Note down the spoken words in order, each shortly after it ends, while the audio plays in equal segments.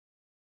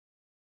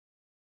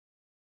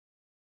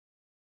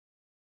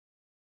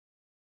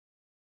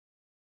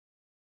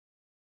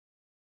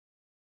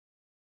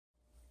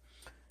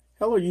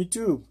Hello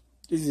YouTube,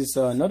 this is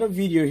another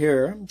video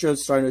here. I'm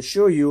just trying to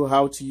show you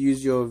how to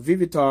use your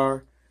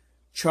Vivitar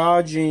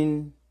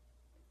charging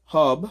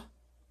hub. You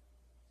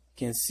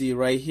can see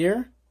right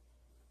here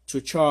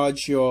to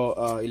charge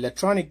your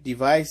electronic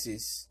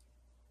devices.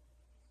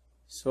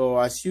 So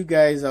as you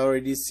guys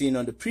already seen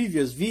on the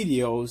previous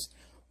videos,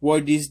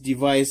 what this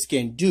device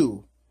can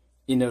do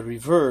in a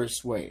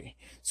reverse way.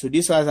 So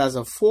this one has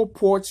 4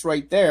 ports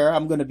right there.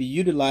 I'm going to be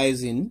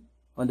utilizing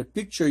on the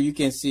picture you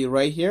can see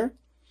right here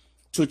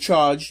to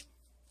charge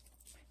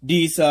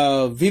this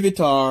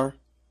Vivitar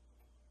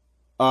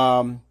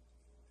power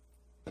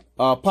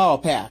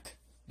pack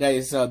that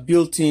is a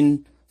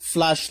built-in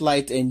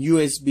flashlight and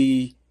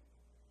USB.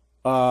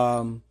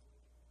 You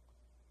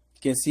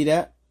can see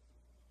that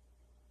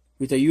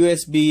with a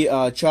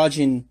USB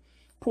charging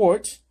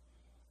port.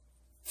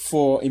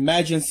 For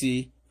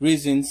emergency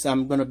reasons,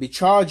 I'm going to be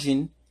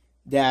charging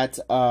that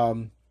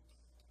the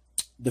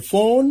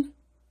phone,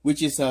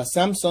 which is a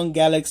Samsung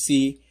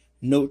Galaxy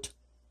Note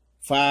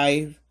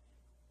 5,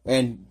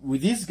 and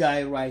with this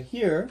guy right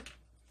here,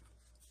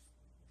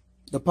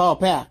 the power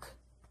pack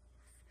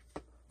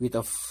with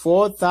a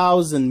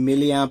 4,000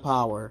 milliamp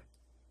hour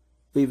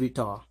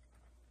Vivitar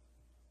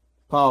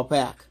power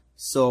pack.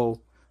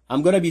 So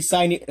I'm gonna be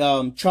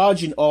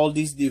charging all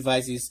these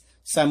devices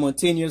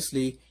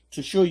simultaneously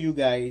to show you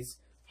guys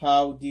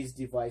how this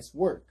device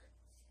work.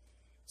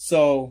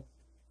 So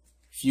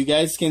if you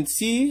guys can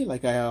see,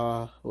 like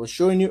I was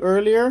showing you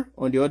earlier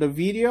on the other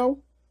video,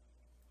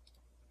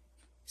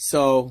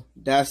 so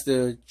that's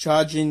the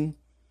charging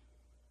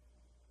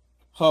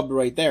hub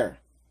right there.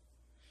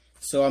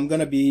 So I'm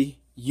gonna be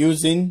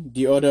using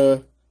the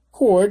other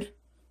cord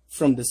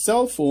from the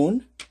cell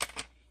phone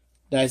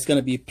that is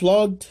gonna be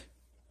plugged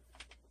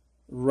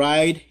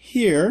right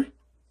here.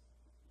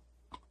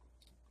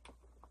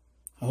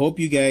 I hope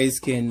you guys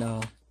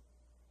can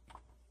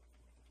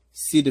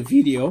see the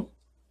video.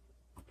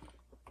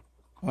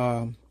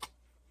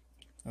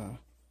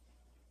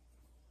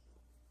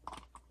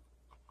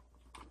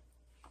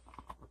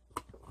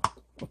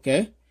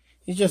 Okay,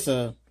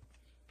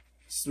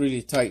 it's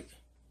really tight,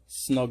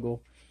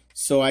 snuggle.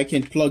 So I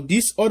can plug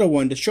this other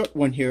one, the short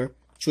one here,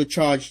 to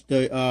charge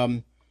the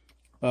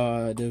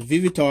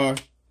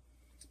Vivitar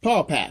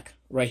power pack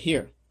right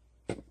here.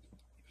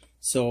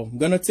 So I'm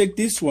gonna take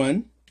this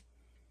one,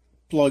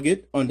 plug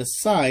it on the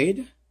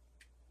side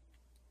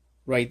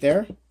right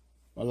there.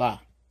 Voila.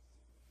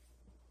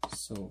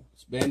 So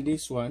let's bend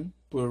this one,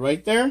 put it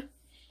right there,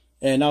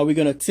 and now we're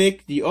gonna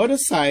take the other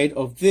side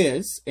of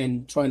this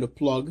and trying to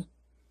plug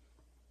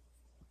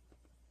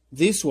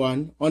this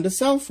one on the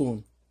cell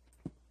phone.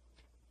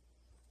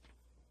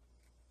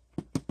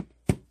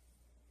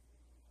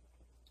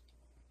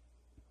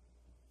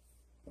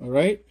 All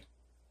right,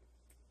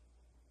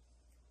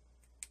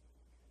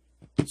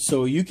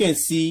 so you can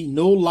see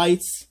no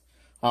lights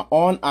are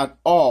on at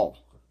all.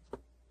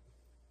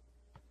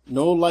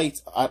 No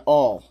lights at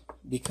all,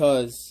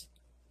 because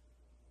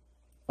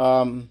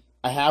I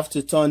have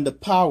to turn the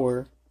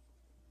power.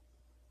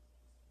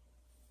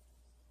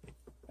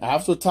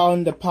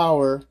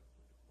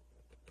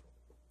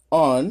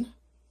 On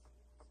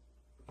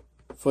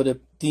for the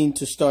thing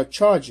to start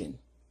charging.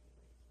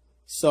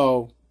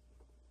 So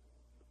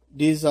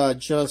these are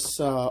just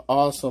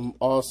awesome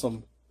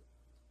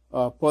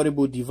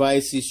portable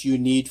devices you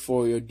need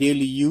for your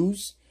daily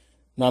use.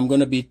 Now I'm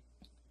going to be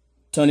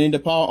turning the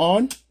power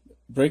on,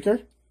 breaker.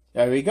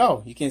 There we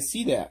go. You can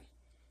see that.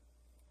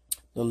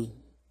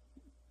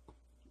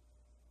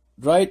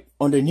 Right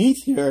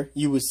underneath here,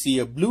 you will see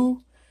a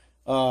blue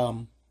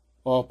or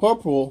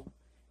purple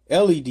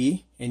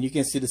LED, and you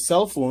can see the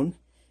cell phone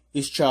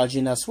is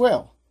charging as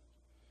well.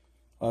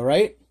 All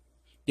right,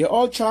 they're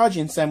all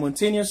charging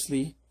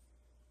simultaneously.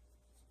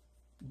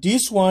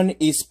 This one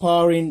is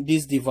powering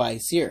this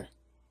device here,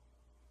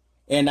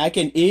 and I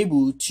can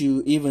able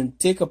to even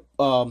take up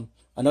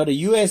another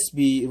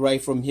USB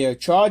right from here,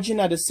 charging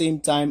at the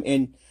same time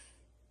and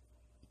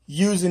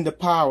using the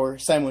power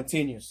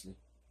simultaneously.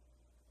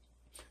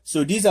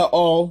 So these are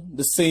all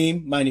the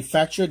same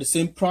manufacturer, the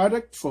same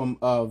product from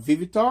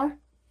Vivitar.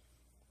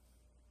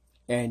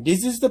 And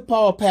this is the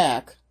power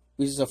pack,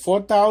 which is a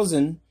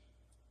 4,000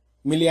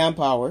 milliamp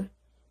hour,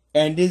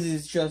 and this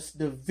is just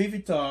the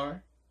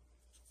Vivitar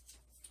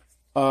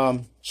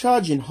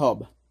charging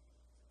hub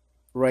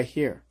right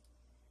here.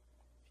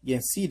 You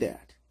can see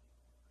that.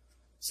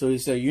 So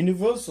it's a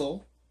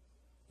universal,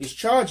 it's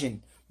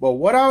charging. But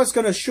what I was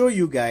going to show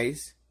you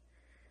guys,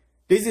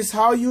 this is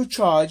how you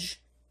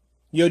charge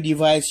your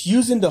device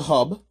using the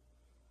hub.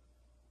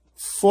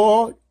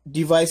 4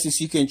 devices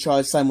you can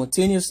charge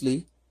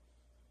simultaneously.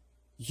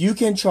 You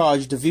can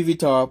charge the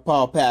Vivitar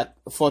power pack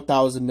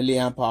 4,000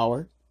 milliamp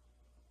hour.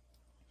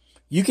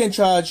 You can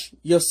charge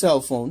your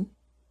cell phone.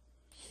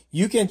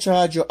 You can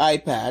charge your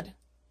iPad.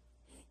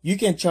 You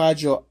can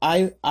charge your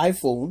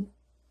iPhone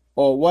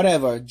or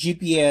whatever,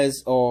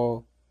 GPS,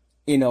 or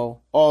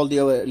all the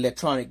other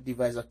electronic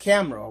device, a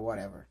camera or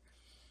whatever.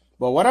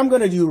 But what I'm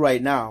going to do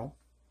right now,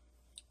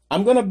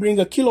 I'm going to bring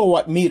a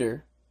kilowatt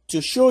meter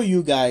to show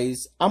you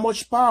guys how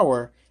much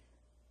power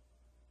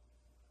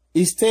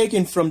is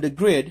taken from the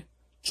grid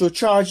to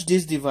charge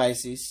these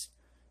devices.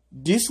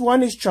 This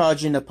one is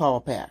charging a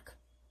power pack.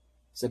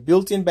 It's a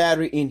built-in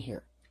battery in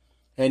here,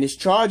 and it's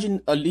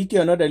charging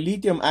another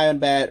lithium-ion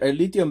battery, a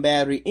lithium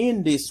battery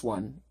in this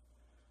one,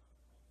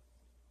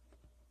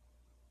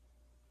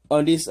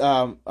 on this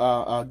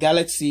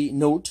Galaxy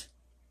Note,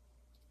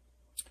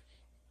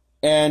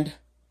 and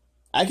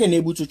I can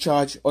able to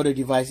charge other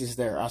devices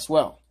there as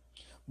well.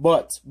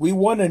 But we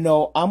want to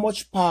know how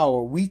much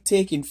power we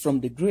taking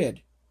from the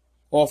grid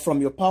or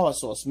from your power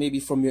source, maybe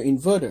from your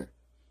inverter,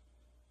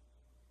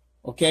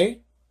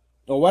 okay,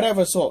 or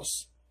whatever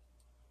source,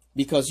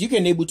 because you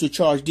can able to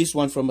charge this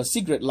one from a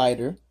cigarette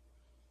lighter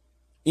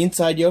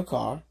inside your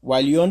car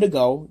while you're on the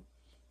go.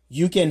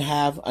 You can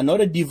have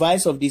another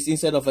device of this.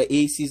 Instead of an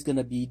AC, is going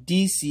to be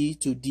DC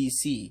to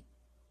DC,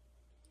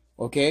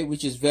 okay,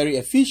 which is very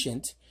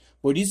efficient.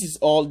 But this is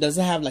all,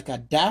 doesn't have like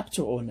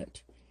adapter on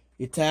it.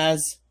 It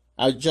has,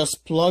 I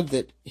just plugged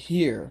it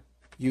here.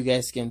 You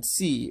guys can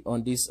see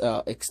on this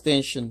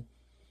extension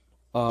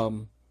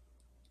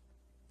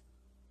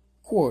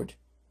cord,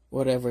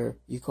 whatever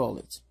you call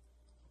it.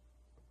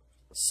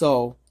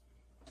 So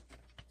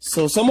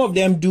some of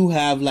them do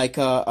have like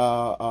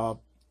a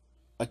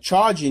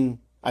charging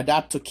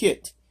adapter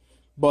kit,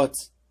 but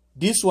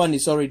this one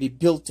is already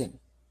built in.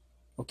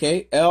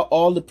 Okay,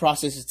 all the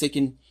process is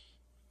taken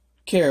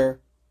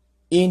care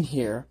in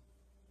here.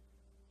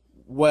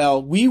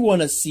 Well, we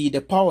want to see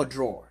the power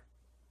draw,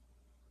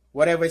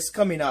 whatever is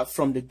coming out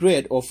from the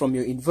grid or from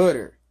your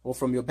inverter or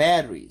from your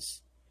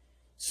batteries.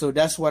 So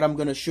that's what I'm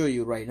going to show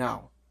you right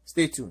now.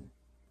 Stay tuned.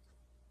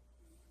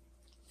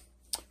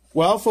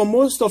 Well, for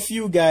most of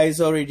you guys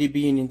already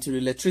being into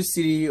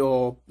electricity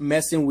or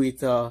messing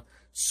with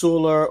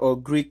solar or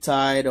grid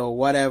tied or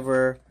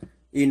whatever,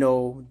 you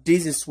know,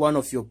 this is one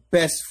of your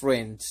best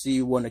friends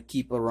you want to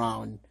keep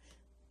around.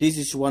 This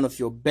is one of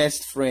your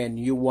best friend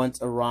you want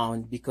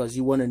around, because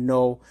you want to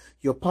know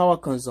your power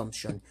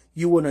consumption.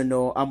 You want to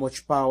know how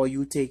much power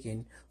you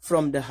taking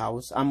from the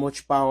house, how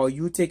much power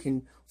you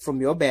taking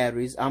from your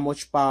batteries, how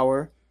much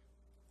power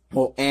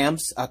or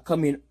amps are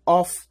coming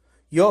off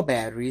your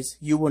batteries.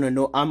 You want to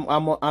know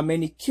how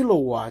many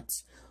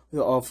kilowatts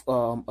of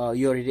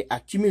you already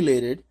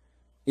accumulated,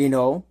 you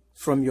know,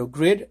 from your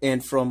grid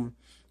and from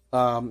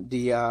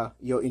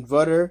your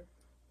inverter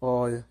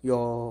or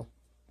your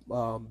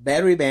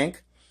battery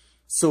bank.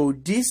 So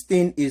this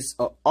thing is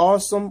an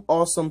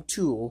awesome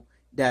tool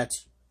that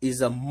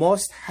is a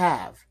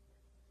must-have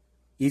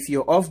if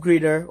you're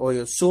off-gridder or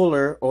you're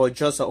solar or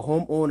just a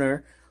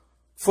homeowner.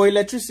 For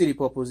electricity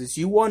purposes,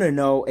 you want to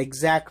know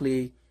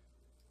exactly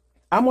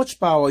how much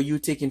power you're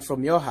taking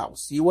from your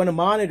house. You want to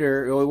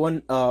monitor, or you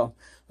want a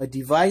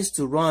device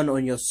to run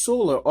on your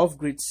solar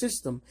off-grid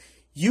system.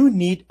 You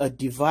need a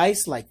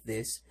device like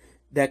this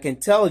that can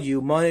tell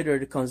you, monitor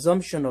the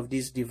consumption of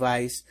this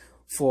device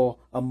for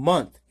a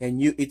month, and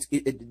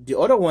the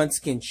other ones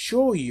can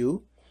show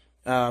you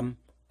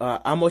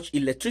how much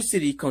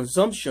electricity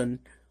consumption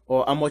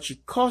or how much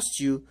it costs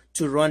you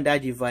to run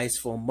that device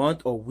for a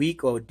month or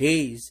week or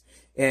days,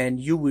 and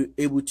you will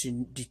be able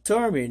to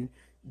determine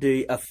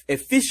the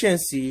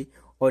efficiency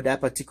of that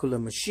particular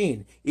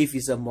machine, if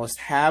it's a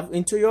must-have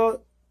into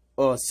your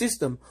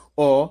system,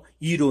 or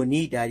you don't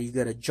need that, you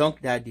gotta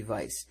junk that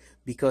device,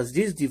 because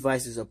this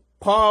device is a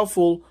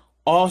powerful,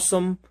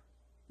 awesome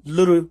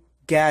little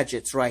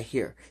gadgets right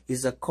here.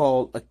 Is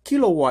called a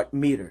kilowatt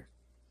meter,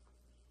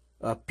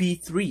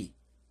 P3.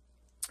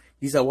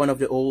 These are one of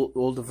the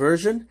older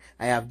version.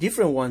 I have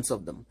different ones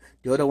of them.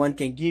 The other one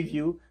can give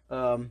you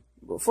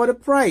for the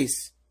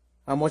price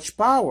how much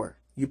power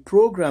you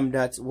program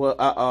that, well,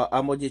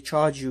 how much they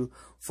charge you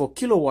for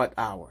kilowatt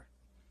hour.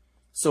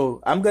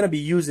 So I'm gonna be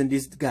using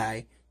this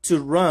guy to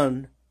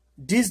run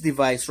this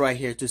device right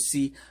here to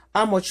see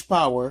how much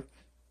power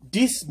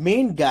this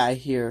main guy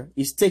here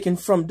is taken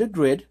from the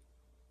grid.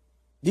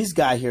 This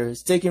guy here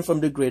is taken from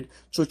the grid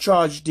to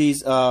charge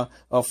these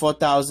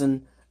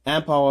 4,000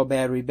 amp hour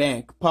battery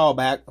bank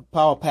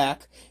power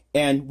pack,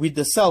 and with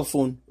the cell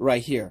phone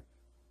right here.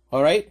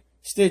 All right,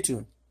 stay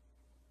tuned.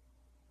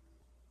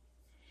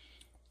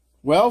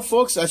 Well,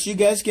 folks, as you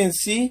guys can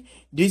see,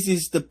 this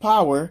is the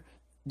power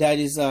that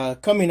is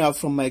coming out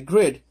from my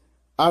grid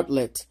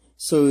outlet.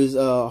 So it's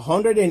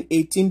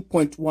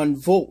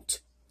 118.1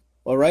 volt.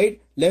 All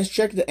right, let's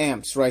check the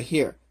amps right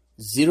here.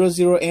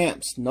 0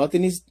 amps.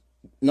 Nothing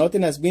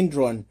has been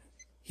drawn.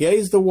 Here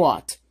is the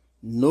watt.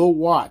 No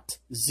watt.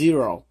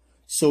 0.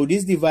 So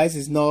this device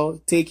is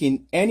not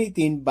taking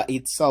anything by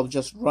itself,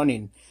 just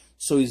running.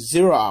 So it's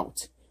 0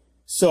 out.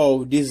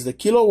 So this is the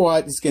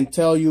kilowatt. This can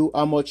tell you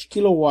how much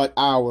kilowatt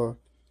hour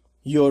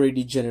you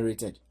already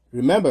generated.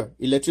 Remember,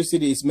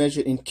 electricity is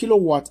measured in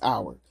kilowatt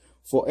hour.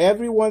 For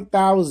every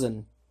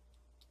 1,000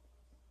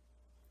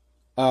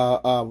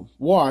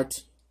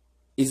 watt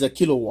is a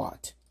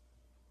kilowatt.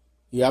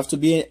 You have to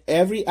be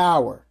every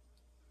hour.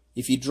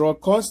 If you draw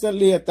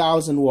constantly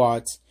 1,000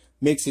 watts,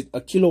 makes it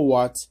a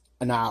kilowatt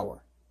an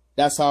hour.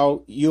 That's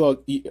how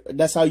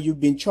you've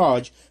been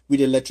charged with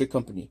the electric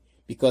company,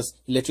 because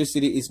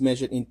electricity is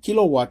measured in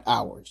kilowatt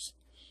hours.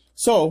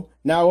 So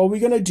now what we're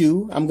going to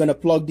do, I'm going to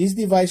plug this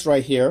device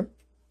right here.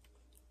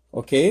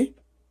 Okay,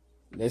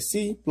 let's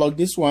see, plug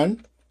this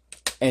one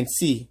and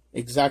see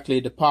exactly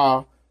the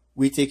power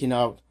we're taking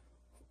out,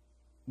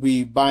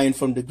 we buying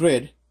from the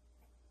grid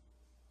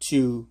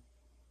to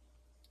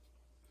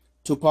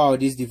power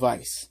this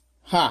device.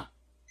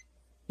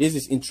 This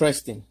is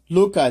interesting.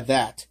 Look at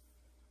that.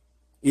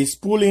 It's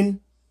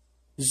pulling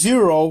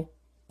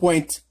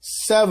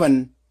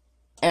 0.7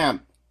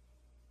 amp.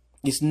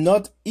 It's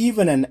not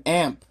even an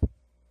amp.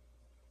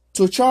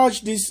 To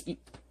charge this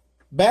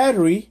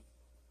battery,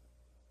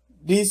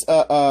 this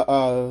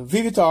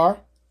Vivitar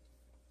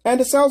and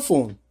the cell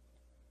phone.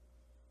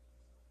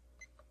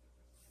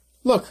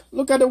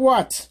 Look at the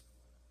watt.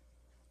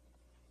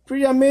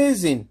 Pretty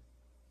amazing.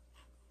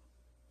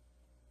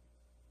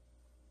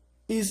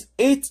 Is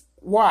 8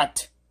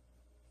 watt,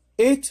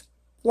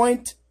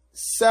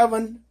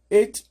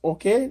 8.78.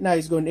 Okay, now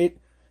it's going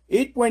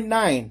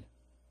 8.9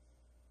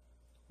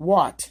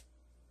 watt.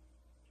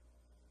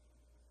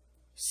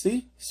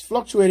 See, it's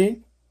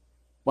fluctuating,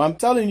 but I'm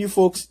telling you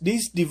folks,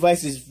 this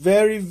device is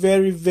very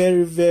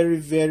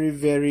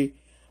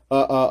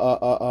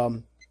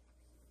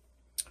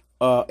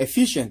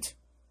efficient.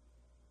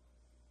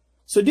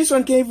 So this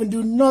one can't even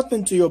do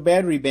nothing to your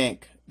battery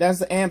bank. That's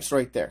the amps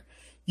right there.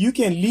 You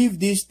can leave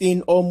this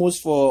thing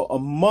almost for a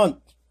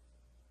month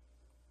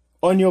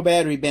on your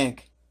battery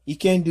bank. You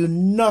can't do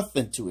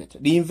nothing to it.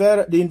 The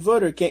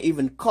inverter can't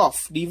even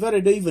cough. The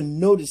inverter don't even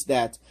notice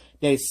that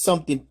there is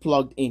something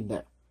plugged in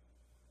there.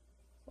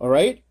 All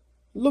right,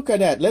 look at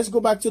that. Let's go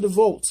back to the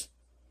volts.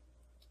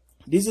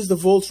 This is the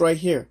volts right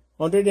here,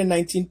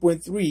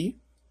 119.3.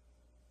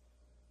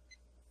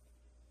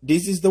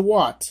 This is the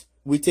watt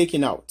we're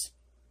taking out.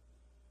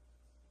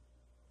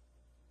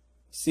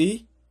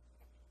 See,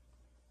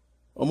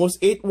 almost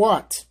 8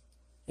 watt.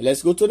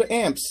 Let's go to the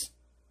amps.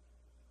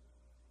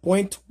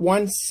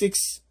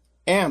 0.16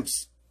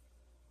 amps.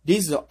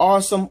 This is an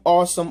awesome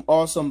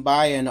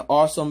buy and an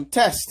awesome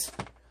test.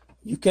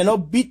 You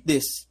cannot beat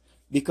this,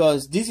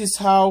 because this is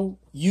how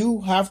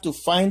you have to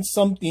find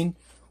something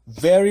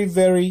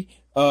very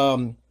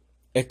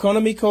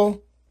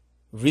economical,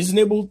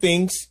 reasonable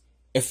things,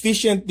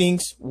 efficient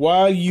things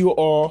while you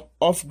are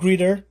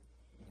off-gridder,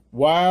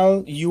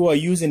 while you are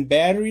using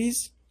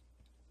batteries,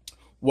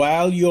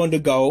 while you're on the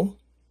go,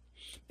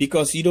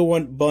 because you don't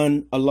want to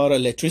burn a lot of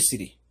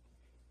electricity.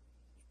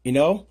 You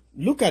know,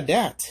 look at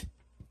that.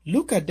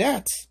 Look at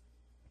that.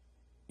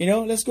 You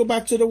know, let's go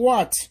back to the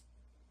watt.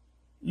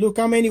 Look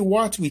how many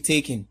watts we're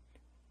taking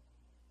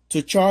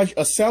to charge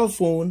a cell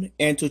phone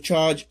and to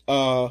charge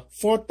a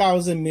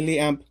 4,000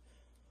 milliamp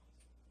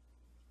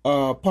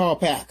power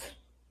pack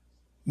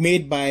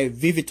made by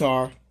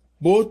Vivitar,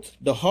 both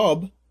the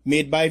hub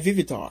made by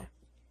Vivitar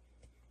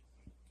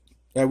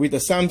with the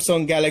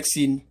Samsung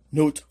Galaxy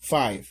Note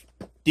 5.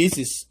 This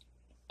is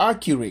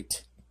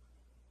accurate.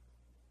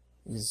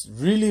 It's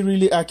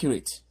really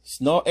accurate. It's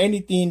not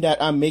anything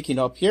that I'm making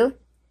up here.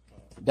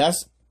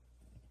 That's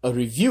a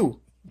review.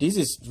 This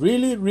is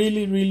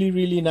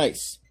really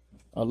nice.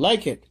 I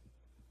like it.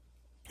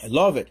 I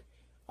love it.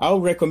 I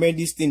would recommend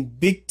this thing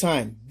big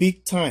time.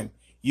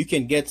 You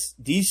can get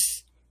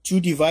these two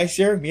devices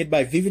here made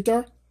by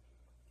Vivitar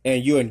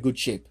and you're in good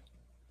shape.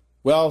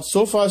 Well,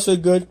 so far so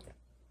good.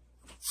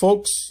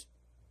 Folks,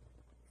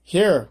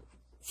 here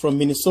from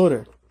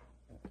Minnesota,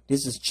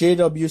 this is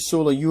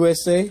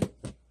jwsolarusa,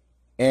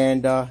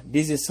 and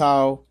this is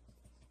how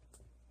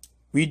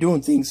we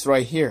doing things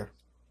right here.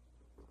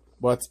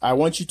 But I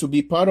want you to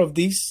be part of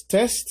this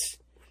test.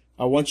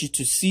 I want you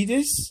to see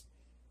this,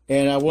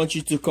 and I want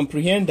you to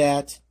comprehend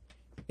that,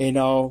 you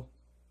know,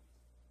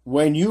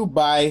 when you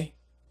buy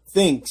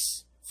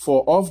things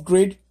for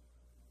off-grid,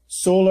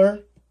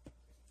 solar,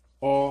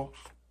 or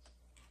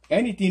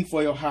anything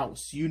for your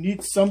house, you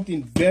need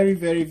something very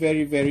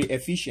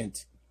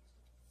efficient.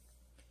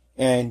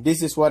 And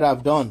this is what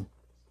I've done.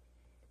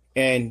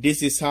 And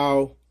this is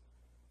how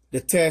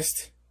the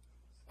test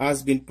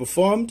has been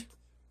performed.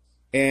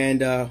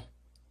 And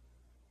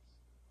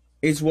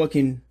it's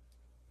working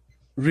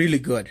really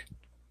good.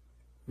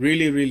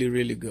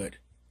 Really good.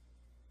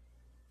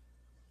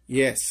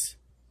 Yes.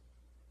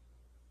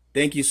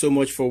 Thank you so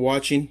much for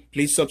watching.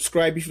 Please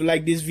subscribe if you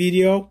like this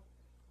video.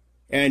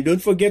 And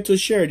don't forget to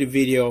share the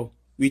video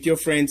with your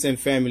friends and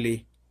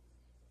family.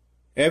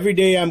 Every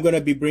day I'm going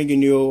to be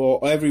bringing you,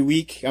 or every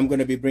week I'm going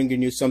to be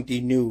bringing you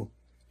something new.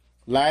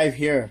 Live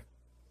here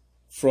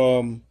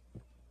from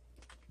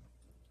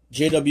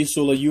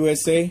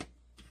jwsolarusa.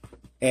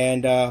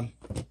 And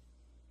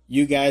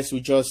you guys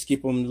will just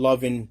keep on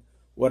loving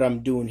what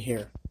I'm doing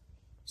here.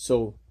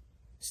 So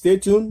stay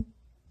tuned.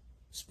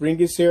 Spring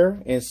is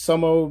here and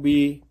summer will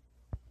be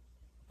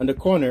on the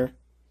corner,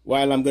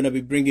 while I'm going to be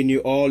bringing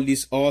you all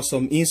this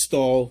awesome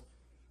install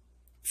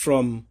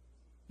from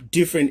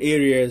different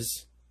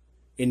areas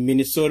in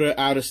Minnesota,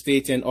 out of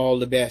state, and all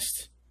the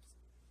best.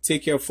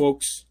 Take care,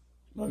 folks.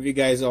 Love you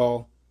guys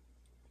all.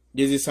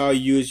 This is how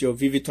you use your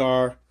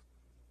Vivitar.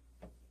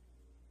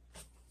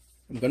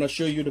 I'm going to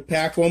show you the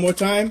pack one more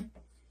time.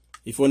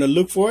 If you want to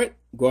look for it,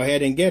 go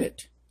ahead and get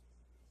it.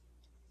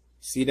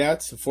 See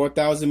that?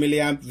 4,000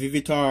 milliamp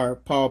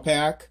Vivitar power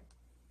pack.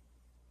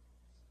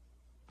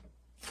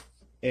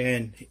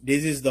 And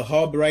this is the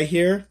hub right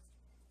here.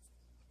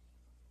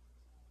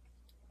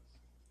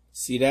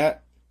 See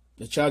that?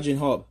 The charging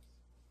hub.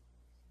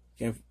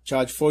 You can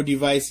charge 4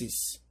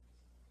 devices.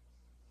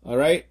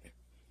 Alright?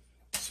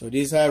 So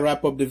this is how I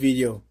wrap up the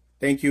video.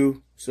 Thank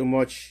you so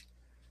much.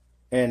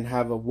 And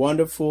have a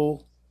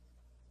wonderful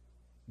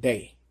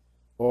day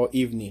or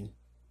evening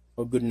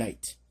or good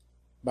night.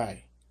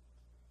 Bye.